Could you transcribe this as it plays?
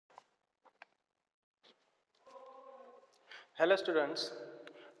Hello students,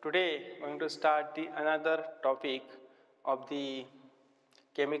 today we are going to start another topic of the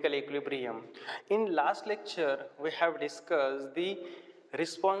chemical equilibrium. In last lecture we have discussed the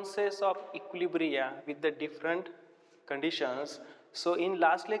responses of equilibria with the different conditions. So in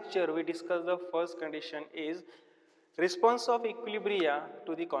last lecture we discussed the first condition is response of equilibria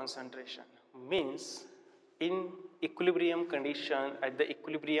to the concentration. Means in equilibrium condition at the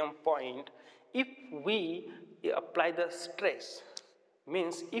equilibrium point, if we apply the stress,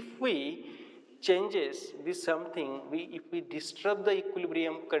 means if we changes this something, if we disturb the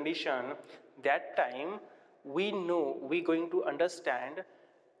equilibrium condition, that time we going to understand,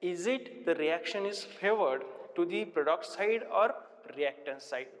 is it the reaction is favored to the product side or reactant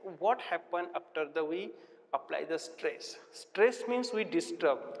side. What happen after the we apply the stress? Stress means we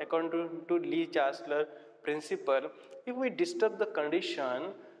disturb, according to Lee Chancellor principle. If we disturb the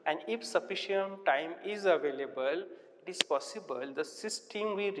condition and if sufficient time is available, it is possible the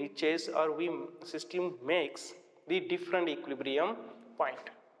system we reaches or we system makes the different equilibrium point.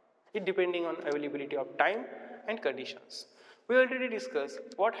 It depending on availability of time and conditions. We already discussed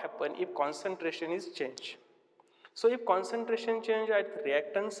what happen if concentration is changed. So if concentration change at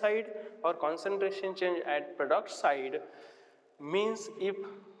reactant side or concentration change at product side, means if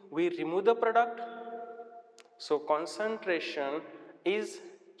we remove the product, so concentration is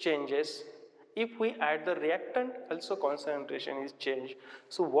changes. If we add the reactant, also concentration is changed.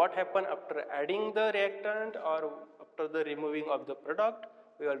 So what happen after adding the reactant or after the removing of the product?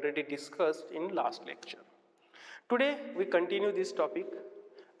 We already discussed in last lecture. Today we continue this topic,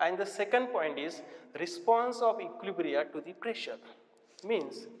 and the second point is response of equilibria to the pressure.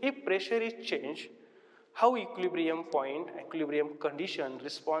 Means if pressure is changed, how equilibrium point, equilibrium condition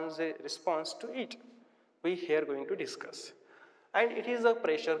responds to it. We here going to discuss. And it is a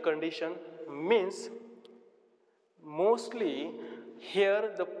pressure condition, means mostly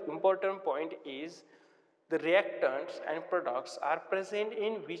here the important point is the reactants and products are present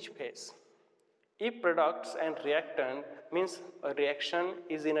in which phase. If products and reactant means a reaction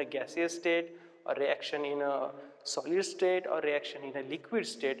is in a gaseous state, a reaction in a solid state, or reaction in a liquid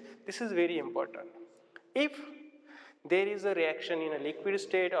state, this is very important. If there is a reaction in a liquid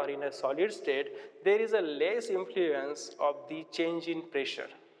state or in a solid state, there is a less influence of the change in pressure.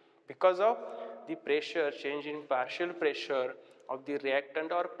 Because of the pressure, change in partial pressure of the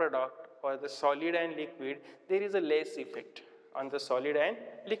reactant or product for the solid and liquid, there is a less effect on the solid and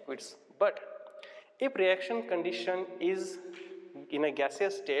liquids. But if reaction condition is in a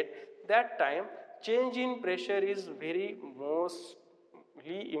gaseous state, that time change in pressure is very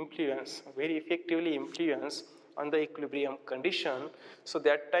effectively influence on the equilibrium condition. So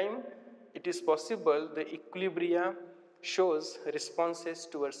that time it is possible the equilibrium shows responses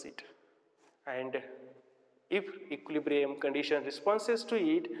towards it. And if equilibrium condition responses to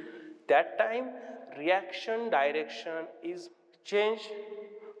it, that time reaction direction is changed,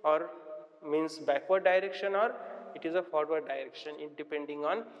 or means backward direction, or it is a forward direction, it depending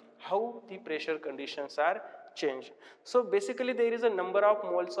on how the pressure conditions are changed. So basically there is a number of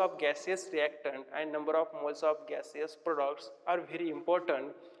moles of gaseous reactant and number of moles of gaseous products are very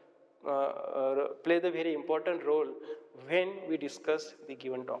important, play the very important role when we discuss the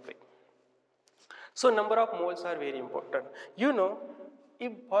given topic. So number of moles are very important. You know,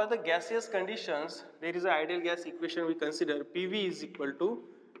 if for the gaseous conditions there is an ideal gas equation, we consider PV is equal to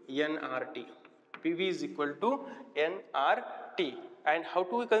nRT. PV is equal to nRT. And how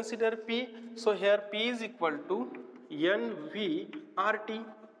do we consider P? So here P is equal to NVRT.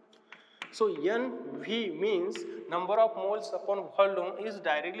 So NV means number of moles upon volume is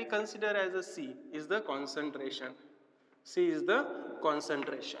directly considered as a C, is the concentration. C is the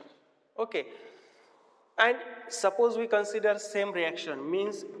concentration. Okay. And suppose we consider same reaction,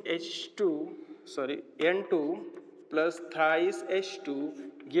 means N2 plus thrice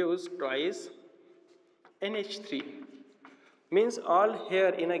H2 gives twice NH3, means all here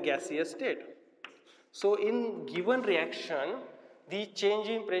in a gaseous state. So in given reaction, the change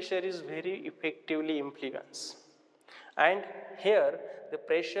in pressure is very effectively influenced. And here the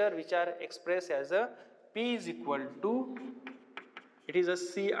pressure which are expressed as a P is equal to, it is a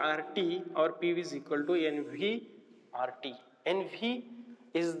CRT, or PV is equal to NVRT. NV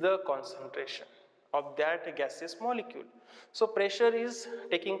is the concentration of that gaseous molecule. So pressure is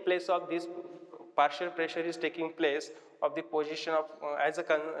taking place of this, partial pressure is taking place of the position of as a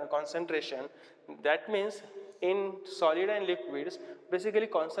concentration. That means in solid and liquids, basically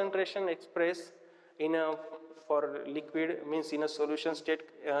concentration expressed in a, for liquid means in a solution state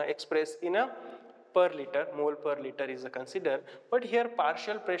expressed in a per liter, mole per liter is considered, but here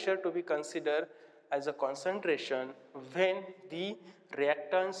partial pressure to be considered as a concentration when the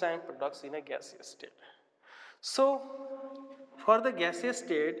reactants and products in a gaseous state. So for the gaseous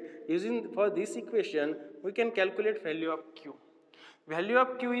state, using for this equation, we can calculate value of Q. Value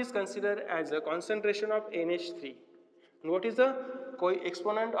of Q is considered as a concentration of NH3. And what is the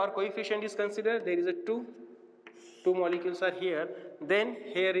exponent or coefficient is considered? There is a 2 molecules are here. Then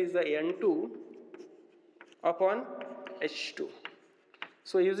here is the N2 upon H2.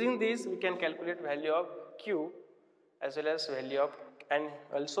 So using this, we can calculate value of Q as well as value of and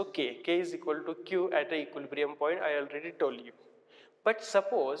also K. K is equal to Q at the equilibrium point, I already told you. But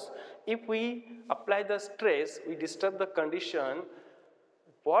suppose if we apply the stress, we disturb the condition,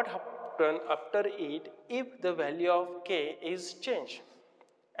 what happens after it if the value of K is changed?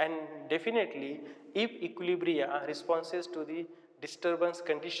 And definitely if equilibria responses to the disturbance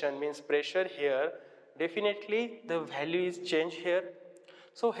condition means pressure here, definitely the value is changed here.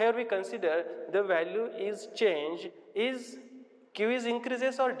 So here we consider the value is changed is Q is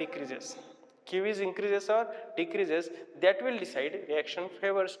increases or decreases. Q is increases or decreases, that will decide reaction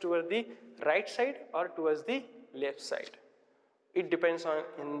favors towards the right side or towards the left side. It depends on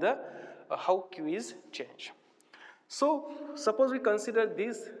in the how Q is changed. So suppose we consider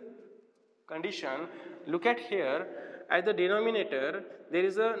this condition, look at here at the denominator there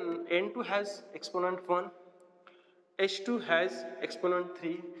is a N2 has exponent 1, H2 has exponent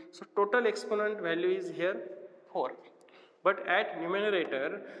 3, so total exponent value is here 4. But at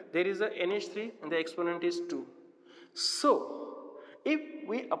numerator there is a NH3 and the exponent is 2. So if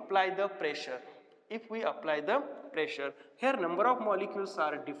we apply the pressure, here number of molecules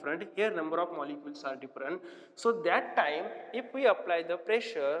are different, here number of molecules are different. So that time if we apply the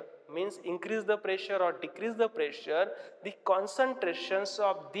pressure, means increase the pressure or decrease the pressure, the concentrations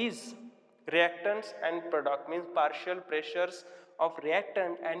of these reactants and product means partial pressures of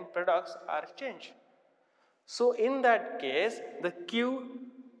reactant and products are changed. So in that case the Q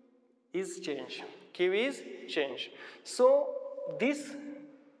is changed. So this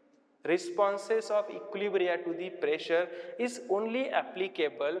responses of equilibria to the pressure is only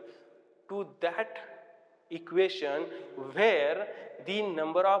applicable to that equation where the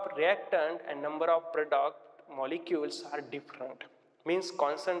number of reactant and number of product molecules are different. Means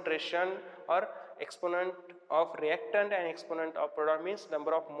concentration or exponent of reactant and exponent of product means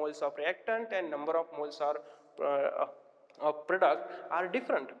number of moles of reactant and number of moles of product are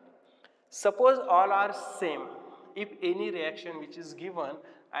different. Suppose all are same, if any reaction which is given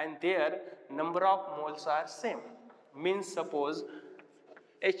and their number of moles are same, means suppose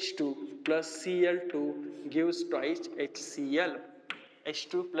H2 plus Cl2 gives twice HCl.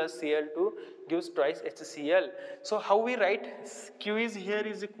 H2 plus Cl2 gives twice HCl. So how we write? Q is here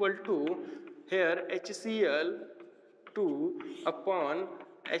is equal to here HCl2 upon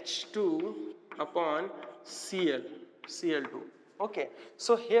H2 upon Cl2. Okay.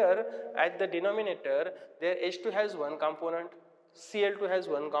 So here at the denominator there H2 has one component, Cl2 has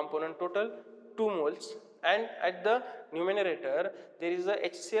one component, total 2 moles, and at the numerator there is a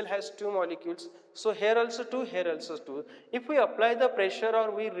HCl has 2 molecules. So here also 2, here also 2. If we apply the pressure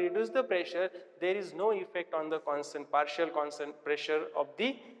or we reduce the pressure, there is no effect on the partial constant pressure of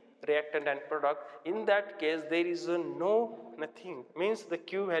the reactant and product. In that case there is nothing, means the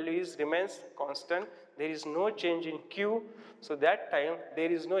Q value remains constant, there is no change in Q. So that time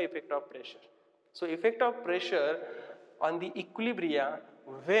there is no effect of pressure. So effect of pressure on the equilibria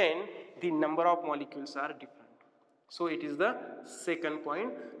when the number of molecules are different. So it is the second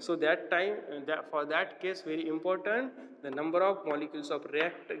point. So that time, for that case very important, the number of molecules of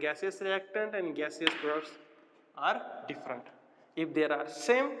gaseous reactant and gaseous products are different. If they are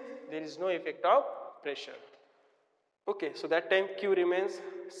same, there is no effect of pressure. Okay, so that time Q remains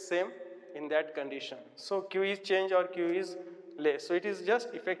same in that condition. So Q is changed or Q is less. So it is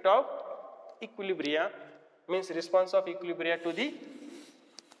just effect of equilibria, means response of equilibria to the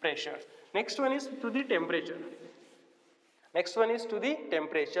pressure. Next one is to the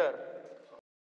temperature.